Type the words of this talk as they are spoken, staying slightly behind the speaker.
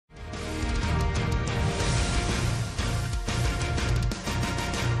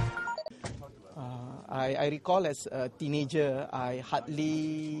I recall as a teenager, I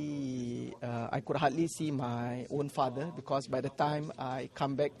could hardly see my own father, because by the time I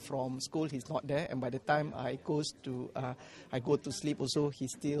come back from school, he's not there, and by the time I go to sleep also,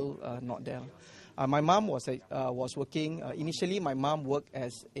 he's still not there. My mom was working. Initially, my mom worked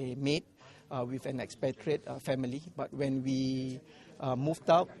as a maid with an expatriate family, but when we moved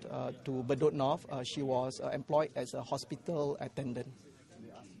out to Bedok North, she was employed as a hospital attendant.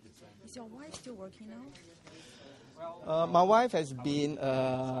 Is your wife still working now? My wife has been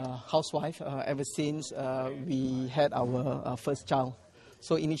a housewife ever since we had our first child.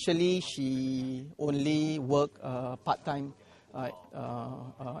 So initially, she only worked part-time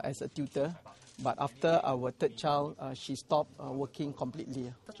as a tutor. But after our third child, she stopped working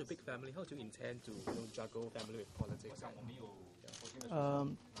completely. Such a big family, how do you intend to juggle family with politics?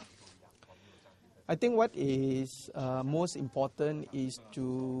 I think what is most important is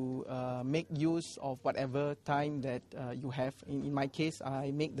to make use of whatever time that you have. In my case,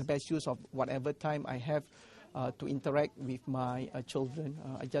 I make the best use of whatever time I have to interact with my children.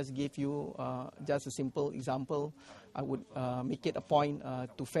 I just give you just a simple example. I would make it a point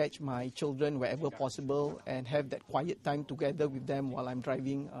to fetch my children wherever possible and have that quiet time together with them while I'm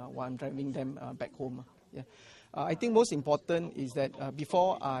driving them back home. Yeah. I think most important is that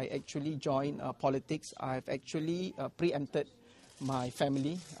before I actually join politics, I've actually preempted my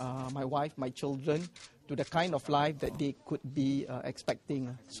family, my wife, my children, to the kind of life that they could be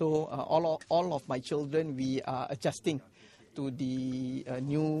expecting. So all of my children, we are adjusting to the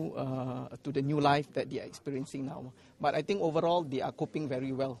new life that they are experiencing now. But I think overall they are coping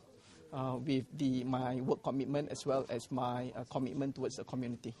very well with my work commitment as well as my commitment towards the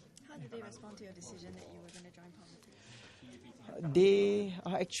community. How did they respond to your decision that you were going to join politics? They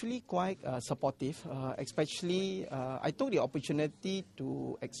are actually quite supportive, especially I took the opportunity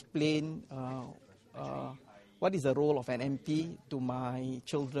to explain what is the role of an MP to my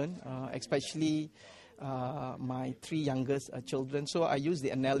children, especially my three youngest children. So I use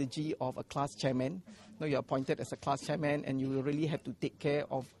the analogy of a class chairman. Now you're appointed as a class chairman and you will really have to take care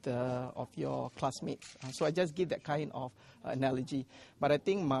of your classmates. So I just give that kind of analogy. But I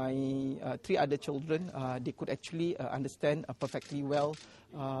think my three other children, they could actually understand perfectly well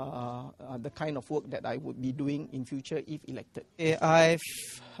the kind of work that I would be doing in future if elected.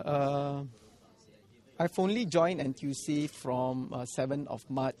 I've only joined NTUC from 7th of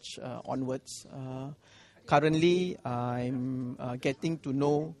March onwards. Currently, I'm getting to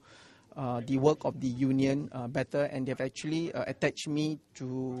know the work of the union better, and they've actually attached me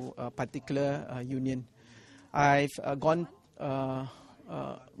to a particular union. I've gone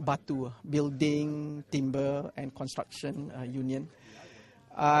Batu, building, timber and construction union.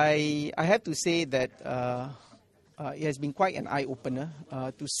 I have to say that it has been quite an eye-opener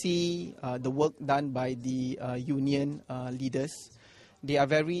to see the work done by the union leaders. They are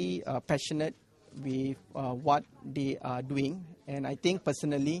very passionate with what they are doing, and I think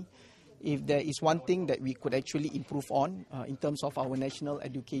personally, if there is one thing that we could actually improve on in terms of our national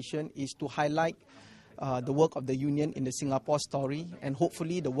education, is to highlight the work of the union in the Singapore story, and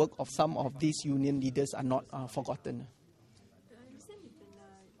hopefully the work of some of these union leaders are not forgotten. I understand you've been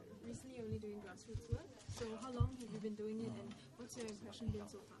recently only doing grassroots work, so how long have you been doing it, and what's your impression been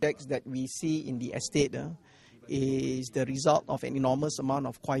so far? Projects that we see in the estate is the result of an enormous amount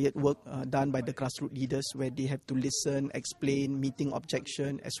of quiet work done by the grassroots leaders, where they have to listen, explain, meeting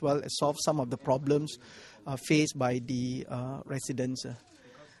objection, as well as solve some of the problems faced by the residents.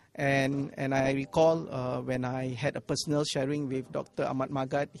 And I recall when I had a personal sharing with Dr. Ahmad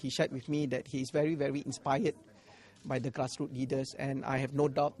Magat, he shared with me that he is very, very inspired by the grassroots leaders, and I have no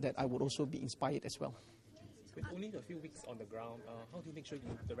doubt that I would also be inspired as well. With only a few weeks on the ground, how do you make sure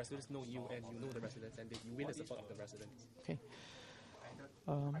the residents know you and you know the residents and that you win the support of the residents? Okay.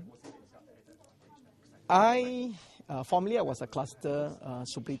 Formerly I was a cluster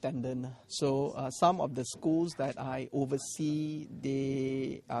superintendent. So some of the schools that I oversee,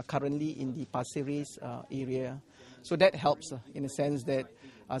 they are currently in the Pasir Ris area. So that helps in a sense that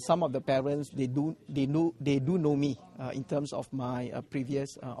some of the parents, they do know me in terms of my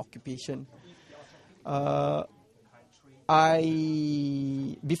previous occupation.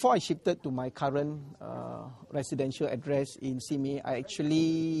 Before I shifted to my current residential address in Simei, I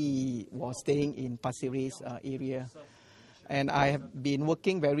actually was staying in Pasir Ris area, and I have been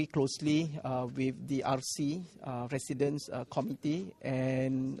working very closely with the RC residents committee,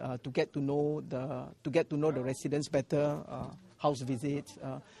 and to get to know the residents better, house visits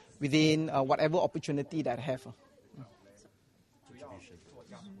within whatever opportunity that I have.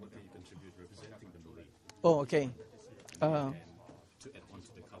 Oh, okay. To add on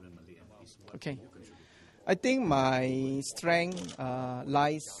to the current Malay MPs, what okay. do you contribute? I think my strength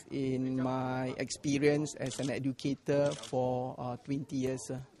lies in my experience as an educator for 20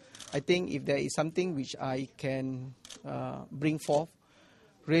 years. I think if there is something which I can bring forth,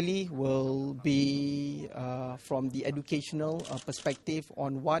 really will be from the educational perspective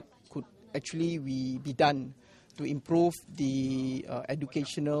on what could actually be done to improve the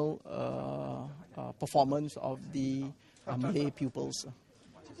educational performance of the Malay pupils. I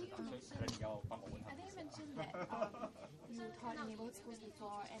think you mentioned that you taught in neighborhood schools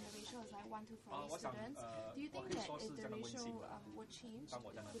before and the ratio was like 1 to 40 students. Do you think that if the ratio would change,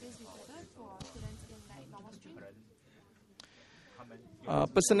 would this be better for students in like normal stream?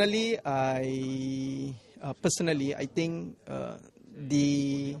 Personally, I think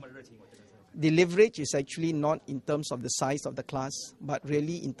the leverage is actually not in terms of the size of the class, but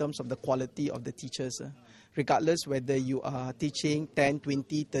really in terms of the quality of the teachers. Regardless whether you are teaching 10,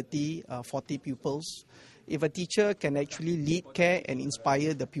 20, 30, 40 pupils, if a teacher can actually lead, care and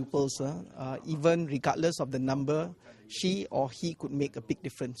inspire the pupils, even regardless of the number, she or he could make a big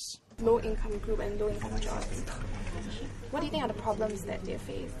difference. Low-income group and low-income jobs. What do you think are the problems that they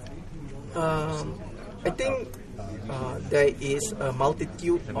face? I think there is a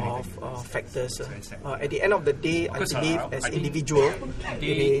multitude of factors. At the end of the day, I believe as individual, it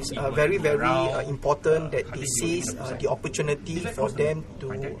is very, very important that they seize the opportunity for them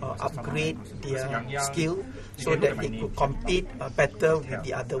to upgrade their skill so that they could compete better with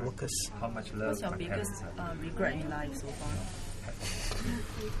the other workers. What's your biggest regret in life so far?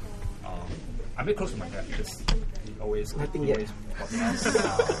 I'm very close to my dad because he always Nothing yet. bought us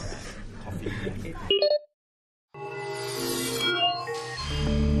coffee.